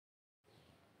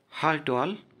Hi to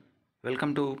all,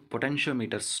 welcome to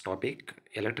potentiometers topic,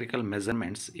 electrical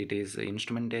measurements. It is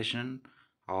instrumentation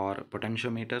or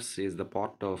potentiometers is the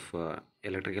part of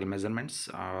electrical measurements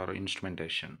or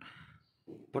instrumentation.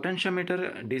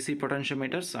 Potentiometer, DC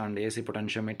potentiometers and AC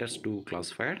potentiometers two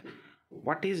classified.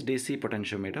 What is DC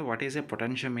potentiometer? What is a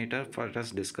potentiometer? Let us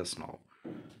discuss now.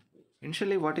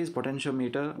 Initially, what is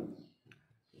potentiometer?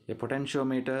 A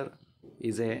potentiometer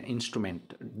is an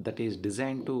instrument that is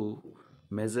designed to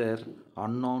measure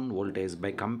unknown voltage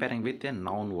by comparing with a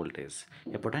known voltage.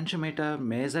 A potentiometer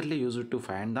majorly used to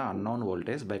find the unknown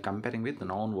voltage by comparing with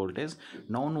known voltage.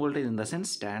 Known voltage in the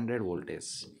sense standard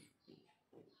voltage.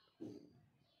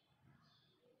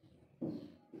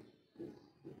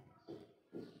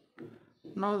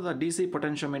 Now the DC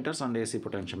potentiometers and AC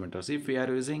potentiometers. If we are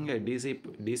using a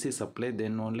DC supply,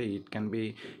 then only it can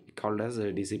be called as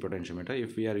a DC potentiometer.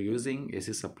 If we are using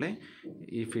AC supply,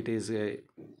 if it is a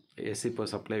AC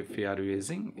supply, if we are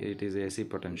using it is AC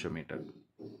potentiometer.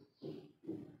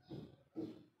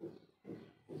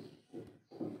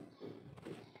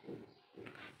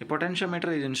 A potentiometer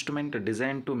is an instrument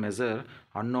designed to measure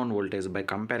unknown voltage by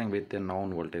comparing with a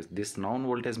known voltage. This known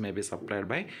voltage may be supplied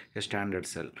by a standard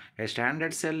cell. A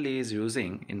standard cell is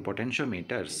using in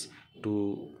potentiometers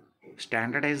to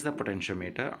standardize the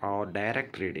potentiometer or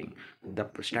direct reading. The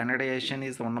standardization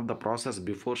is one of the process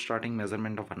before starting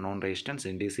measurement of unknown resistance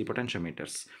in DC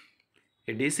potentiometers.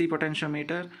 A DC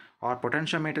potentiometer or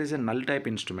potentiometer is a null type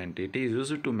instrument. It is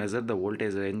used to measure the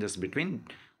voltage ranges between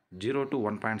 0 to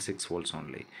 1.6 volts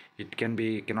only. It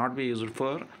cannot be used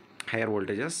for higher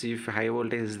voltages. If high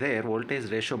voltage is there,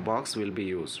 voltage ratio box will be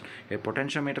used. A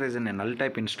potentiometer is a null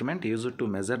type instrument used to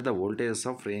measure the voltages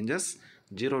of ranges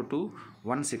 0 to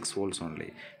 1.6 volts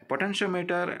only.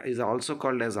 Potentiometer is also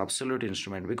called as absolute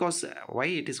instrument. Because why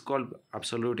it is called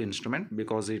absolute instrument?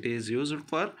 Because it is used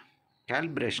for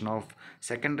calibration of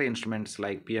secondary instruments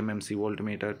like PMMC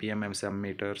voltmeter, PMMC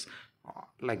ammeters,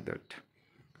 like that.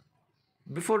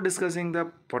 Before discussing the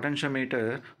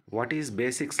potentiometer, what is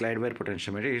basic slide wire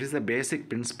potentiometer? It is the basic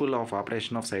principle of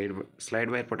operation of slide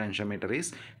wire potentiometer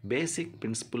is basic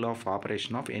principle of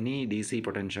operation of any DC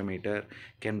potentiometer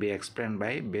can be explained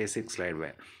by basic slide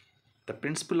wire. The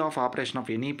principle of operation of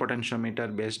any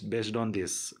potentiometer based on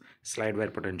this slide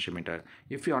wire potentiometer.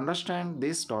 If you understand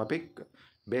this topic,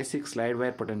 basic slide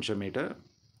wire potentiometer,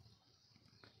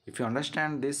 if you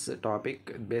understand this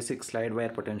topic, basic slide wire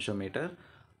potentiometer,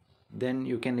 then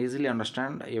you can easily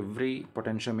understand every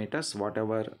potentiometers,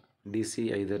 whatever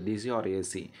DC, either DC or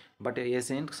AC. But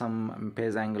AC in some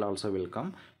phase angle also will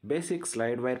come. Basic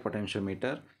slide wire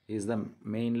potentiometer is the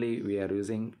mainly we are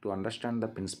using to understand the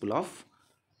principle of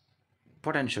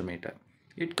potentiometer.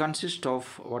 It consists of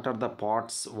what are the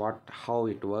parts, how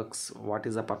it works, what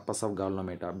is the purpose of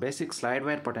galvanometer. Basic slide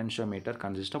wire potentiometer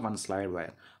consists of one slide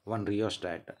wire, one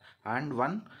rheostat, and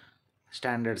one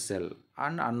standard cell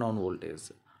and unknown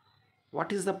voltage.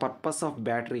 What is the purpose of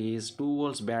battery is 2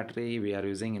 volts battery we are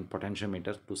using in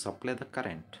potentiometer to supply the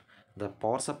current. The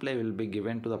power supply will be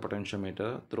given to the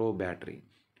potentiometer through battery.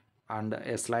 And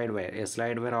a slide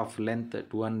wire of length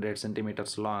 200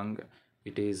 centimeters long,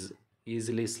 it is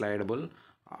easily slidable,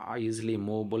 easily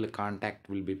movable, contact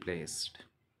will be placed.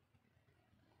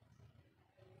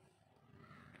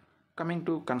 Coming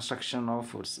to construction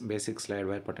of basic slide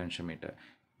wire potentiometer.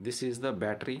 This is the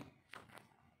battery.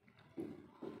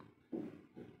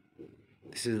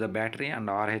 This is the battery and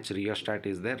RH rheostat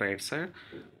is the right side,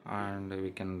 and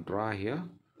we can draw here.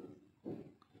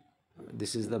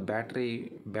 This is the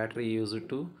battery used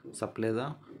to supply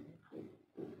the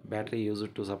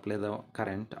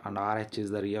current, and RH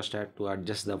is the rheostat to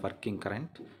adjust the working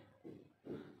current.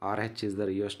 RH is the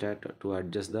rheostat to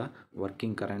adjust the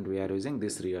working current. We are using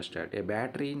this rheostat. A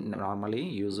battery normally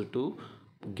used to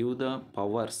give the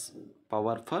power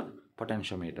for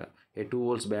potentiometer. A 2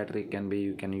 volts battery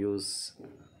you can use,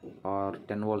 or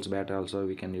 10 volts battery also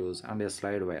we can use, and a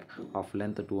slide wire of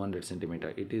length 200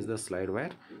 centimeter. It is the slide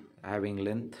wire having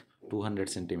length 200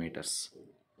 centimeters,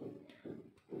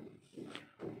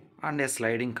 and a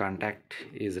sliding contact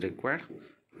is required.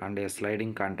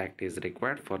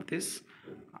 For this.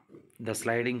 The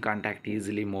sliding contact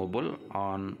easily movable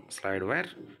on slide wire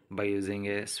by using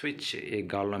a switch. A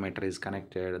galvanometer is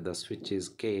connected. The switch is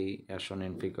K as shown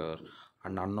in figure,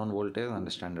 and unknown voltage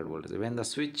and standard voltage. When the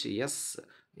switch S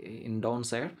in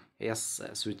downside, S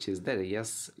switch is there.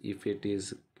 Yes, if it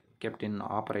is kept in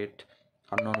operate,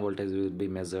 unknown voltage will be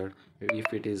measured.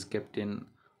 If it is kept in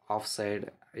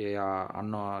offside,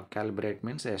 unknown calibrate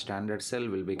means a standard cell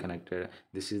will be connected.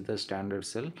 This is the standard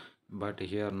cell, but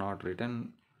here not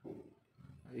written.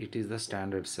 It is the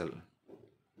standard cell.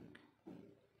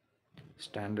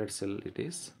 standard cell it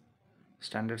is.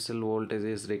 Standard cell voltage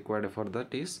is required for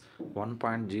that is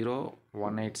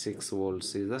 1.0186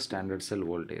 volts is the standard cell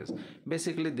voltage.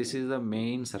 Basically this is the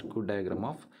main circuit diagram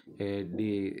of a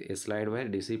slide wire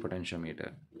DC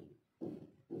potentiometer.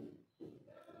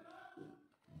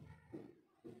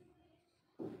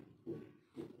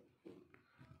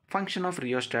 Function of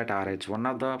rheostat RH. One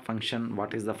of the function,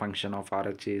 what is the function of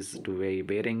RH is to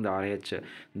varying the RH.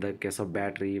 The case of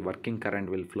battery, working current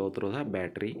will flow through the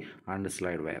battery and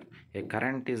slide wire. A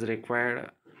current is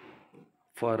required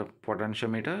for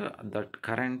potentiometer. That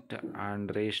current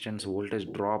and resistance voltage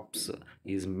drops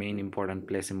is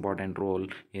plays important role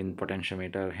in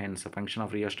potentiometer. Hence, the function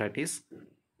of rheostat is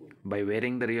by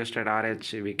varying the rheostat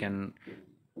RH, we can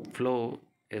flow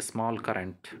a small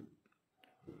current.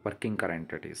 Working current,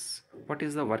 that is. What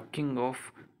is the working of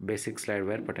basic slide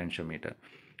wire potentiometer?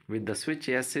 With the switch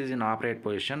S is in operate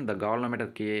position, the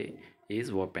galvanometer K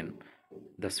is open.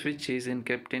 The switch is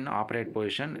kept in operate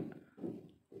position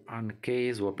and K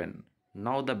is open.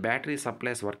 Now the battery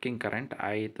supplies working current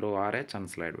I through RH and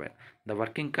slide wire. The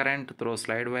working current through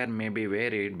slide wire may be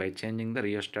varied by changing the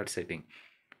rheostat setting.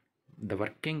 The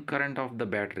working current of the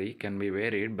battery can be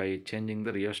varied by changing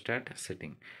the rheostat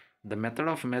setting. The method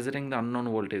of measuring the unknown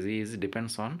voltage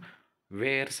depends on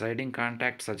where sliding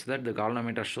contact such that the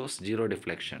galvanometer shows zero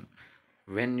deflection.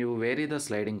 When you vary the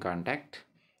sliding contact,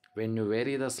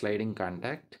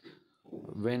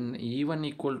 when E1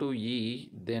 equal to E,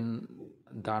 then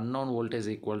the unknown voltage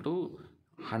equal to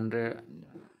 100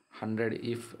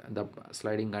 if the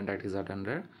sliding contact is at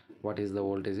 100. What is the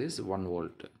voltage is 1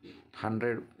 volt.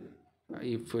 100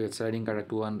 if sliding contact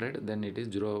 200, then it is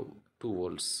 2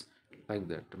 volts. Like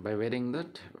that. By varying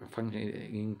that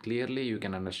function clearly you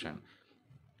can understand.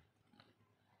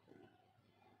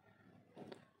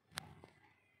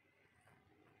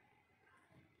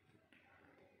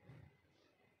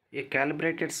 A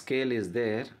calibrated scale is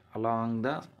there along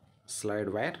the slide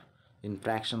wire in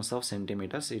fractions of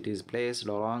centimeters. It is placed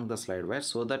along the slide wire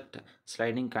so that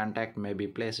sliding contact may be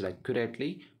placed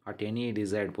accurately at any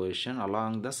desired position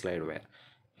along the slide wire.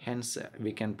 Hence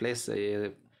we can place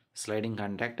a sliding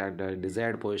contact at the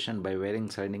desired position. By varying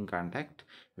sliding contact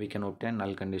we can obtain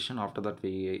null condition. After that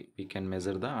we can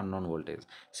measure the unknown voltage.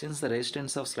 Since the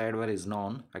resistance of slide wire is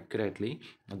known accurately,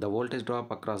 the voltage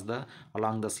drop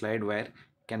along the slide wire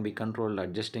can be controlled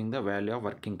adjusting the value of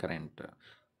working current,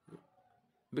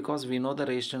 because we know the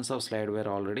resistance of slide wire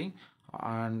already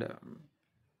and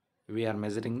we are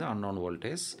measuring the unknown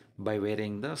voltage by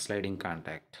varying the sliding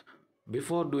contact.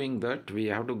 Before doing that we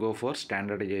have to go for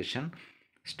standardization.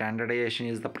 Standardization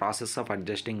is the process of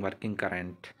adjusting working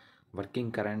current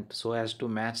so as to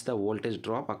match the voltage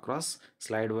drop across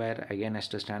slide wire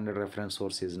against a standard reference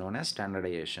source is known as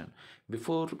standardization.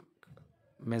 Before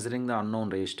measuring the unknown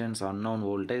resistance, unknown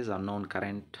voltage, unknown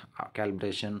current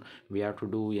calibration, we have to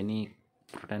do any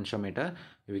potentiometer.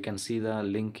 We can see the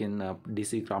link in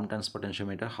DC Crompton's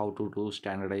potentiometer how to do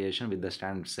standardization with the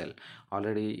standard cell.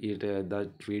 Already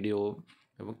the video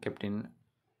kept in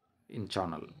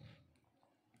channel.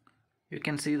 You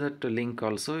can see that link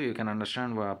also. You can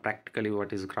understand practically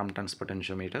what is Crompton's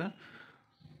potentiometer.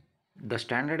 The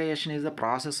standardization is the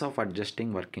process of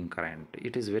adjusting working current.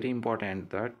 It is very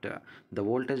important that the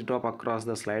voltage drop across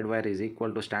the slide wire is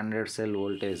equal to standard cell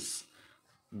voltage.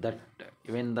 That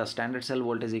when the standard cell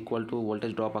voltage equal to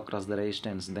voltage drop across the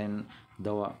resistance, then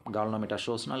the galvanometer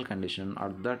shows null condition.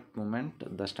 At that moment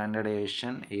the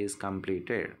standardization is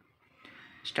completed.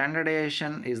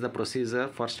 Standardization is the procedure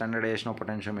for standardization of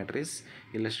potentiometer is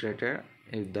illustrated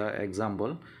in the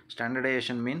example.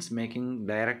 Standardization means making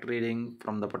direct reading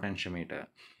from the potentiometer.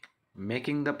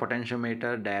 Making the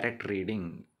potentiometer direct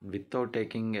reading without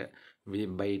taking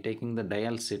by taking the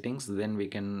dial settings, then we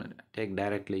can take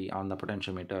directly on the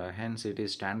potentiometer. Hence it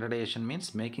is standardization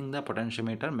means making the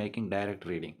potentiometer making direct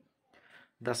reading.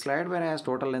 The slide wire has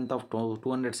total length of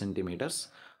 200 centimeters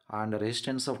and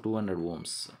resistance of 200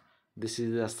 ohms. This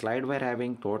is a slide wire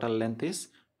having total length is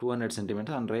 200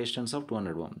 centimeters and resistance of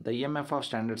 200 ohm. The EMF of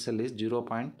standard cell is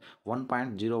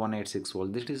 1.0186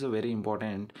 volt. This is a very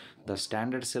important. The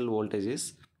standard cell voltage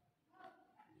is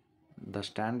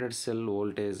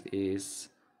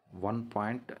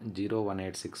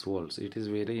 1.0186 volts. It is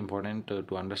very important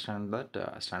to understand that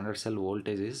standard cell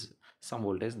voltage is some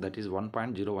voltage, that is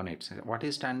 1.0186. What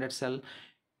is standard cell?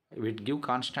 It give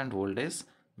constant voltage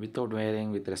without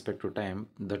varying with respect to time.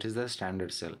 That is the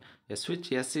standard cell. A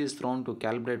switch S is thrown to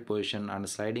calibrate position and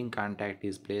sliding contact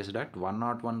is placed at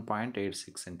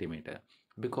 101.86 centimeter.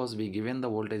 Because we given the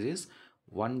voltage is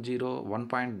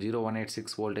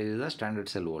 1.0186 voltage is the standard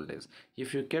cell voltage.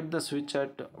 If you kept the switch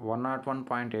at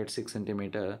 101.86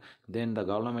 centimeter, then the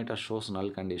galvanometer shows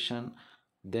null condition,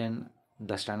 then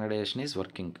the standardization is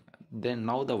working. Then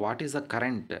now what is the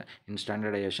current in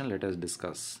standardization, let us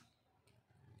discuss.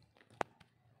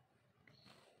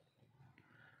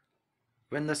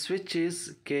 When the switch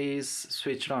is K is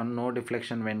switched on, no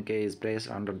deflection when K is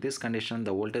pressed. Under this condition,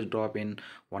 the voltage drop in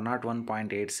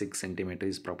 101.86 centimeter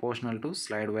is proportional to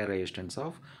slide wire resistance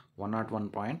of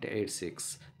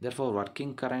 101.86. Therefore,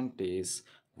 working current is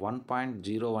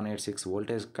 1.0186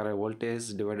 voltage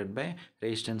divided by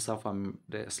resistance of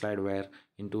the slide wire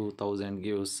into 1000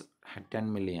 gives 10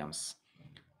 milliamps.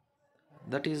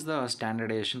 That is the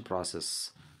standardization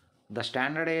process. The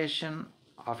standardization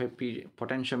of a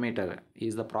potentiometer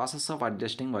is the process of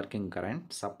adjusting working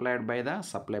current supplied by the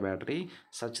supply battery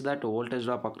such that voltage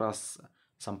drop across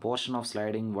some portion of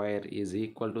sliding wire is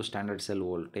equal to standard cell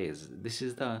voltage. This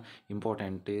is the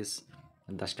important, is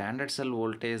the standard cell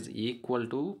voltage equal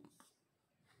to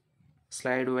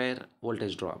slide wire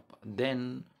voltage drop.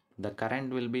 Then the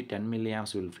current will be 10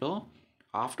 milliamps will flow.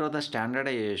 After the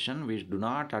standardization, we do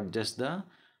not adjust the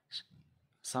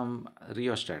some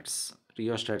rheostat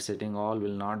setting, all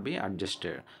will not be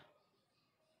adjusted.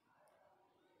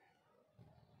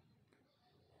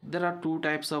 There are two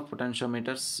types of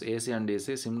potentiometers, AC and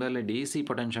DC. Similarly, DC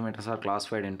potentiometers are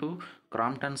classified into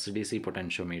Crompton's DC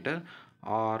potentiometer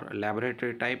or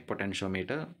laboratory type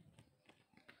potentiometer,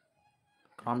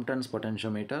 Crompton's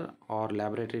potentiometer or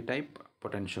laboratory type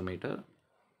potentiometer.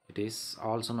 It is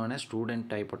also known as student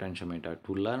type potentiometer.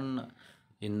 To learn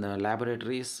in the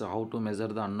laboratories how to measure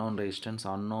the unknown resistance,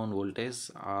 unknown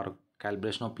voltage or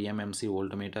calibration of PMMC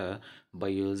voltmeter by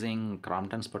using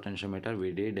Crompton's potentiometer,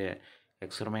 we did a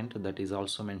experiment that is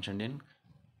also mentioned in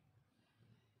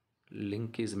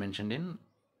link is mentioned in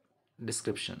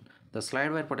description. The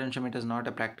slide wire potentiometer is not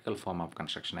a practical form of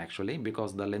construction actually,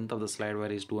 because the length of the slide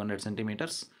wire is 200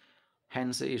 centimeters.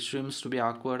 Hence it seems to be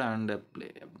awkward and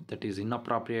that is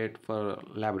inappropriate for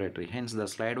laboratory. Hence the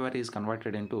slide wire is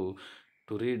converted into,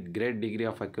 to read great degree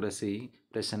of accuracy,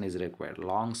 precision is required,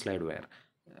 long slide wire,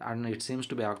 and it seems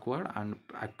to be awkward and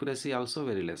accuracy also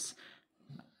very less.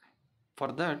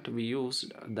 For that we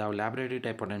used the laboratory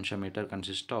type potentiometer.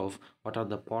 Consists of, what are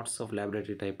the parts of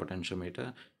laboratory type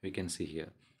potentiometer? We can see here: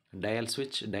 dial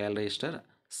switch, dial resistor,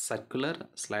 circular,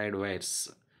 slide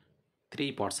wires.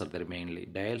 Three parts are there mainly: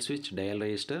 dial switch, dial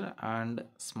resistor and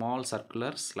small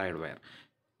circular slide wire.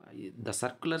 The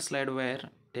circular slide wire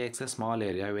takes a small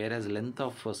area, whereas length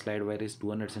of slide wire is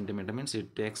 200 centimeter, means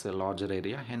it takes a larger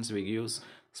area. Hence we use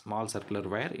small circular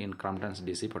wire in Crompton's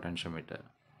DC potentiometer.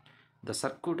 The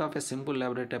circuit of a simple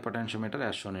laboratory potentiometer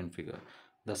as shown in figure.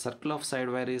 The circle of side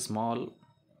wire is small.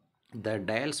 The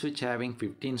dial switch having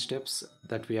 15 steps,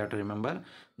 that we have to remember.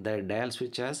 The dial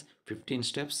switch has 15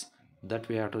 steps, that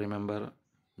we have to remember.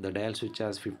 The dial switch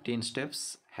has 15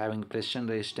 steps, having precision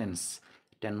resistance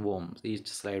 10 ohms each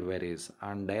slide wire is,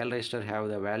 and dial resistor have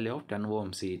the value of 10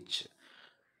 ohms each.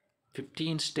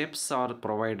 15 steps are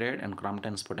provided in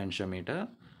Crompton's potentiometer,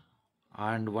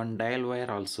 and one dial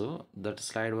wire also, that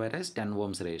slide wire has 10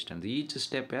 ohms resistance. Each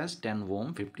step has 10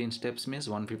 ohm. 15 steps means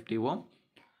 150 ohm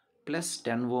plus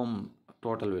 10 ohm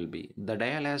total will be. The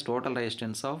dial has total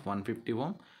resistance of 150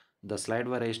 ohm, the slide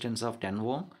wire resistance of 10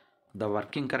 ohm. The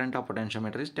working current of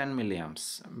potentiometer is 10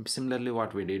 milliamps. Similarly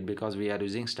what we did, because we are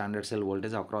using standard cell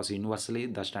voltage across universally,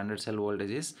 the standard cell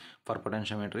voltage is for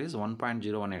potentiometer is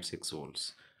 1.0186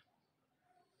 volts.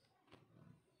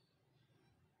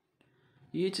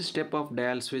 Each step of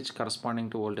dial switch corresponding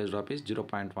to voltage drop is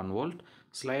 0.1 volt.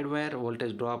 Slide wire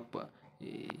voltage drop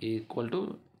equal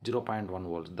to 0.1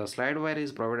 volts. The slide wire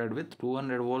is provided with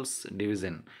 200 volts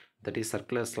division, that is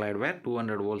circular slide wire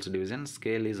 200 volts division.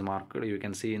 Scale is marked, you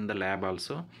can see in the lab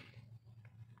also.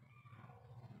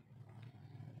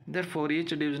 Therefore each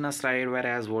division of slide wire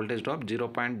has voltage drop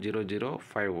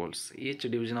 0.005 volts. Each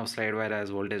division of slide wire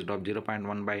has voltage drop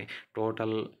 0.1 by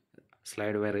total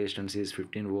slide wire resistance is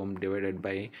 15 ohm divided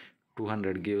by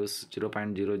 200 gives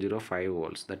 0.005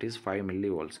 volts, that is 5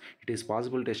 millivolts. It is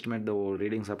possible to estimate the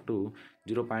readings up to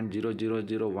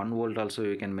 0.0001 volt also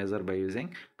you can measure by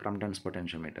using Crompton's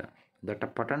potentiometer. The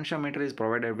potentiometer is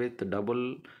provided with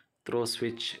double throw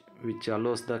switch, which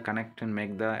allows the connect and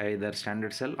make the either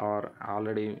standard cell or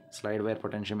already slide wire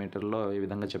potentiometer lo ee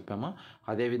vidhanga cheppamo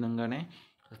ade vidhangane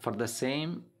for the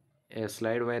same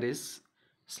slide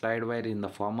wire in the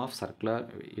form of circular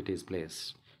it is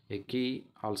placed. A key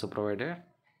also provided.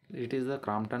 It is the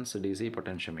Crompton's DC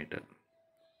potentiometer.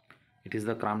 It is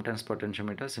the Crompton's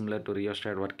potentiometer, similar to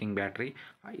rheostat working battery.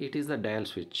 It is the dial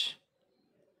switch.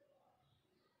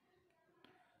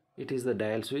 It is the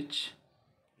dial switch.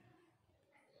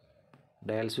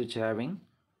 Dial switch having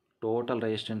total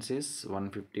resistance is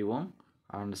 150 ohm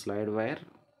and slide wire,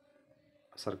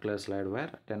 circular slide wire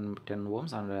 10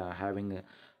 ohms, and having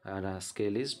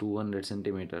scale is 200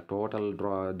 centimeter. Total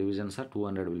draw divisions are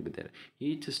 200 will be there.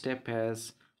 Each step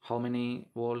has how many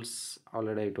volts?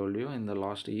 Already I told you in the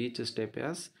last. Each step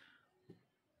has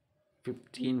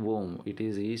 15 ohm. It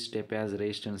is each step has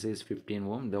resistance is 15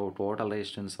 ohm. The total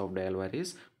resistance of dial wire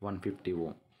is 150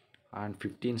 ohm and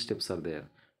 15 steps are there.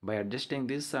 By adjusting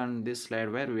this and this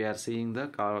slide wire, we are seeing the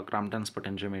Crompton's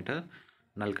potentiometer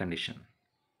null condition.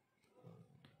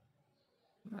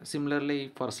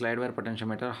 Similarly, for slide wire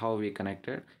potentiometer, how we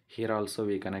connected? Here also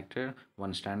we connected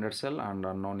one standard cell and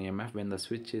unknown EMF. When the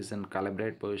switch is in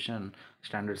calibrate position,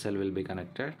 standard cell will be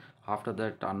connected. After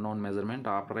that, unknown measurement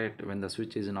operate. When the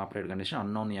switch is in operate condition,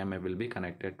 unknown EMF will be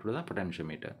connected to the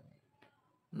potentiometer.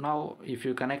 Now, if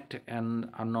you connect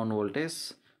an unknown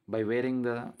voltage by wearing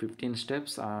the 15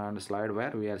 steps and slide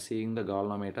wire, we are seeing the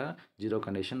galvanometer zero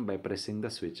condition by pressing the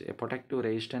switch. A protective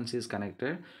resistance is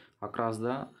connected across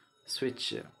the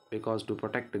switch because to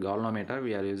protect the galvanometer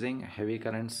we are using heavy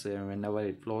currents. Whenever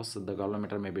it flows, the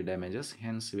galvanometer may be damages.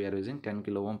 Hence, we are using 10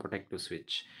 kilo ohm protective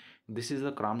switch. This is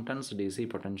the Crompton's DC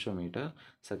potentiometer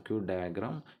circuit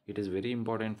diagram. It is very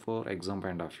important for exam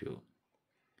point of view.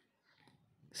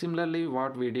 Similarly,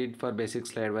 what we did for basic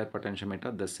slide wire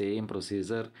potentiometer, the same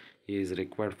procedure is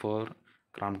required for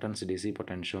Crompton's DC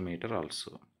potentiometer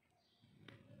also.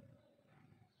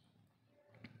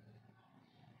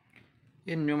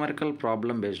 A numerical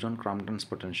problem based on Crompton's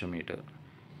potentiometer.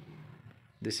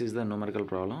 This is the numerical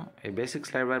problem. A basic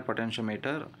slide wire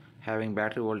potentiometer having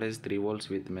battery voltage 3 volts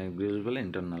with negligible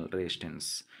internal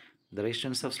resistance. The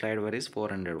resistance of slide wire is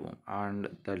 400 ohm and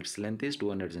its length is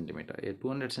 200 centimeter. A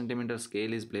 200 centimeter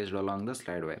scale is placed along the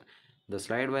slide wire. The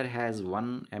slide wire has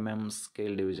 1 mm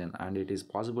scale division and it is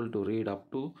possible to read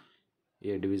up to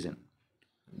a division.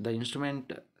 The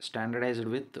instrument standardized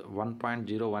with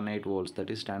 1.018 volts, that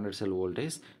is standard cell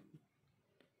voltage.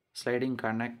 Sliding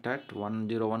connect at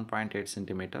 101.8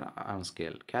 centimeter on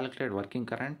scale. Calculate working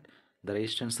current, the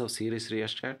resistance of series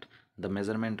rheostat, the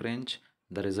measurement range,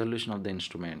 the resolution of the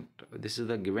instrument. This is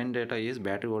the given data is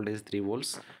battery voltage 3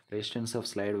 volts, resistance of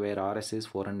slide wire RS is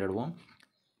 400 ohm,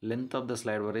 length of the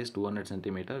slide wire is 200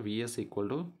 centimeter, Vs equal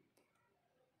to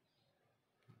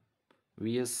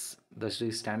Vs, the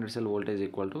standard cell voltage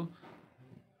equal to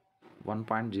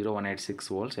 1.0186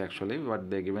 volts actually, but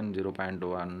they given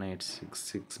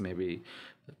 0.1866 maybe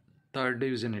third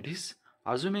division it is.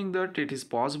 Assuming that it is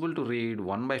possible to read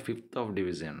 1/5 of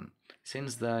division,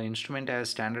 since the instrument has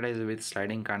standardized with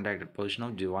sliding contact at position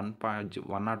of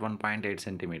 101.8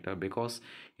 centimeter, because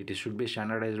it should be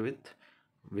standardized with,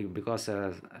 because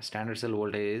standard cell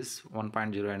voltage is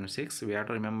 1.096, we have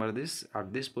to remember this.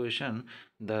 At this position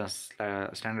the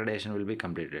standardization will be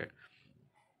completed.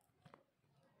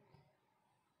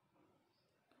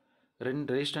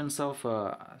 Resistance of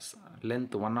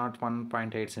length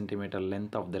 101.8 centimeter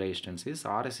length of the resistance is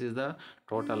RS is the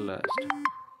total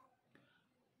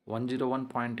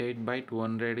 101.8 by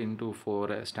 200 into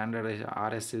 4 standard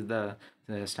RS is the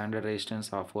standard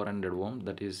resistance of 400 ohm,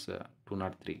 that is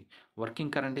 203. Working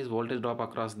current is voltage drop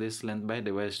across this length by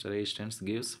device resistance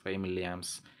gives 5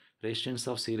 milliamps. Resistance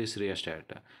of series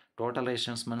rheostat, total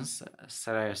resistance means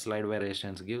slide wire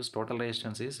resistance gives total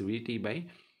resistance is VT by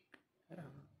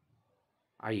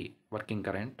I, working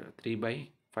current 3 by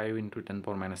 5 into 10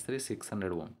 power minus 3,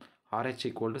 600 ohm. RH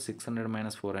equal to 600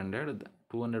 minus 400,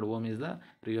 200 ohm is the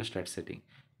rheostat setting.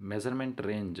 Measurement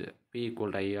range P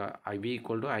equal to IV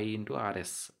equal to I into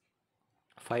RS.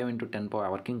 5 into 10 power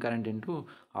working current into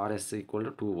RS equal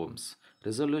to 2 ohms.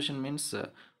 Resolution means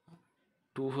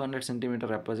 200 centimeter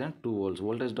represent 2 volts.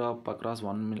 Voltage drop across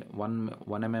 1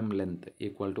 mm length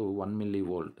equal to 1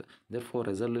 millivolt. Therefore,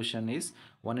 resolution is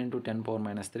 1 into 10 power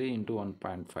minus 3 into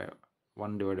 1.5,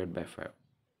 1 divided by 5.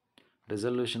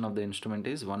 Resolution of the instrument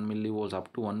is 1 millivolts.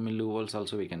 Up to 1 millivolts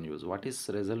also we can use. What is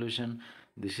resolution?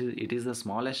 It is the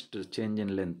smallest change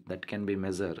in length that can be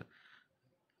measured.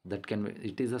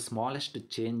 It is the smallest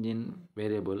change in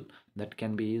variable that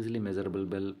can be easily measurable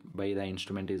by the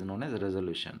instrument is known as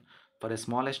resolution. For a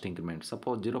smallest increment,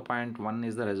 suppose 0.1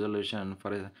 is the resolution.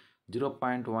 For a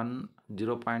 0.1,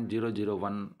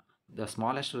 0.001, the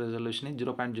smallest resolution is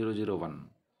 0.001.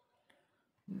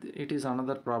 It is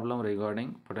another problem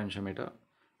regarding potentiometer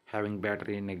having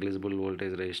battery negligible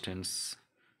voltage resistance.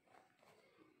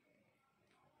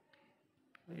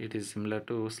 It is similar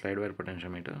to slide wire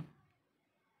potentiometer.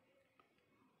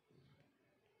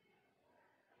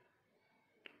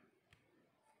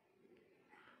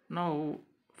 Now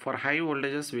For high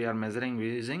voltages, we are measuring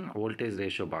using voltage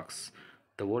ratio box.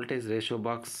 The voltage ratio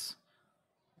box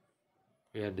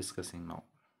we are discussing now.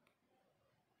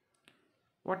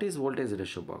 What is voltage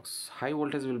ratio box? High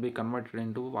voltage will be converted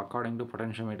into, according to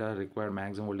potentiometer required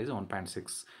maximum voltage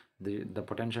 1.6. The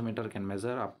potentiometer can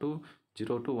measure up to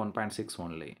 0 to 1.6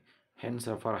 only. Hence,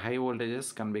 for high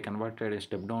voltages can be converted a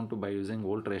step down to by using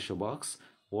voltage ratio box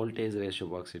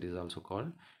it is also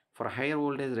called. For higher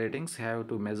voltage ratings have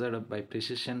to measure by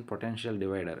precision potential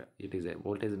divider. It is a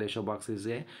voltage ratio box is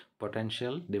a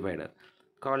potential divider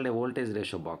called a voltage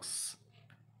ratio box.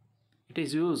 It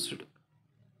is used.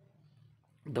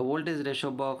 The voltage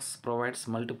ratio box provides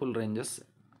multiple ranges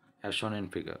as shown in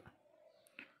figure.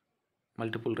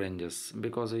 Multiple ranges,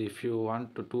 because if you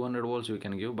want to 200 volts you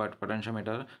can give, but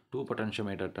potentiometer, two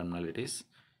potentiometer terminal it is.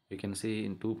 You can see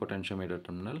in two potentiometer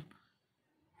terminal.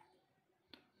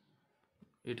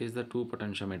 It is the two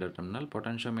potentiometer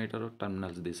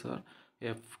terminals. These are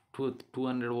if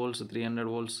 200 volts, 300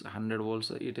 volts, 100 volts,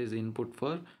 it is input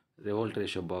for the voltage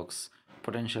ratio box.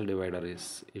 Potential divider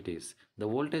is the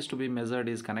voltage to be measured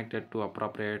is connected to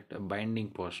appropriate binding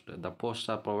post. The posts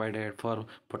are provided for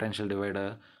potential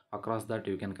divider. Across that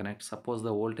you can connect. Suppose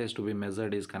the voltage to be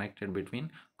measured is connected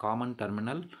between common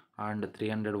terminal and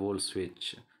 300 volt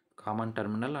switch. Common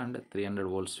terminal and 300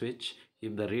 volt switch.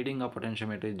 If the reading of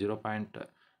potentiometer is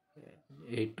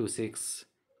 0.826,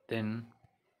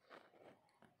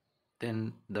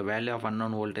 then the value of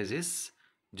unknown voltage is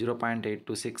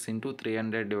 0.826 into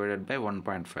 300 divided by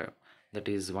 1.5, that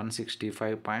is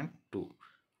 165.2.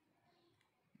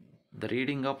 The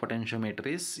reading of potentiometer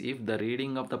is, if the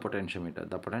reading of the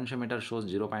potentiometer shows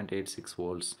 0.86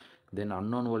 volts, then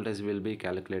unknown voltage will be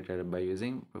calculated by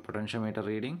using potentiometer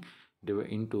reading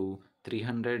into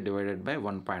 300 divided by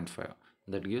 1.5,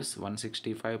 that gives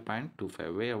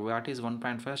 165.25. where what is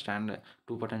 1.5? Stand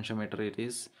to potentiometer, it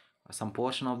is some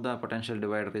portion of the potential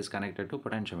divider is connected to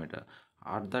potentiometer.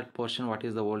 At that portion, what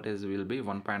is the voltage will be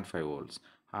 1.5 volts,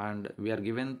 and we are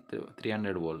given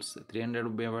 300 volts.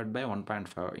 300 divided by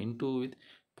 1.5 into with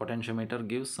potentiometer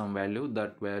gives some value.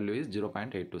 That value is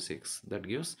 0.826, that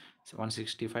gives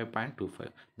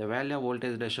 165.25. The value of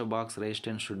voltage ratio box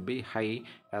resistance should be high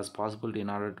as possible in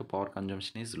order to power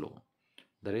consumption is low.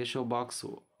 The ratio box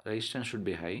resistance should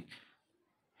be high,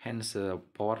 hence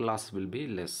power loss will be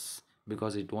less,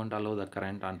 because it won't allow the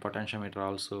current, and potentiometer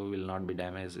also will not be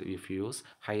damaged if you use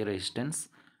high resistance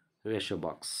ratio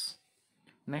box.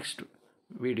 Next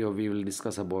video we will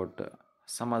discuss about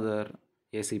some other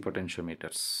AC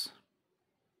potentiometers.